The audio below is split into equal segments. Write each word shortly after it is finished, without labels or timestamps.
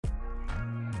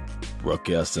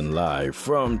Broadcasting live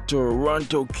from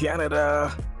Toronto,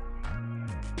 Canada.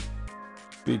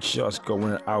 Big shots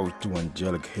going out to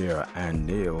angelic hair and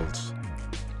nails.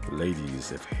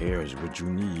 Ladies, if hair is what you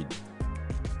need,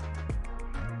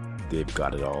 they've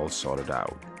got it all sorted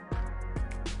out.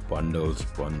 Bundles,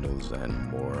 bundles,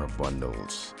 and more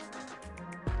bundles.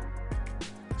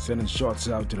 Sending shots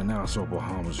out to the Nassau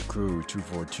Bahamas crew,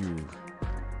 242.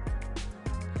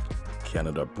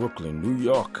 Canada, Brooklyn, New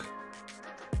York.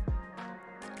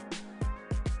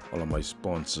 All of my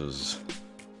sponsors.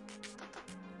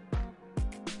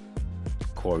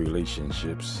 Core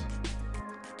relationships.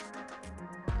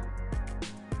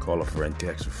 Call a friend,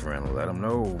 text a friend, let them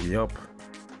know we up.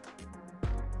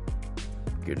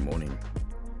 Good morning.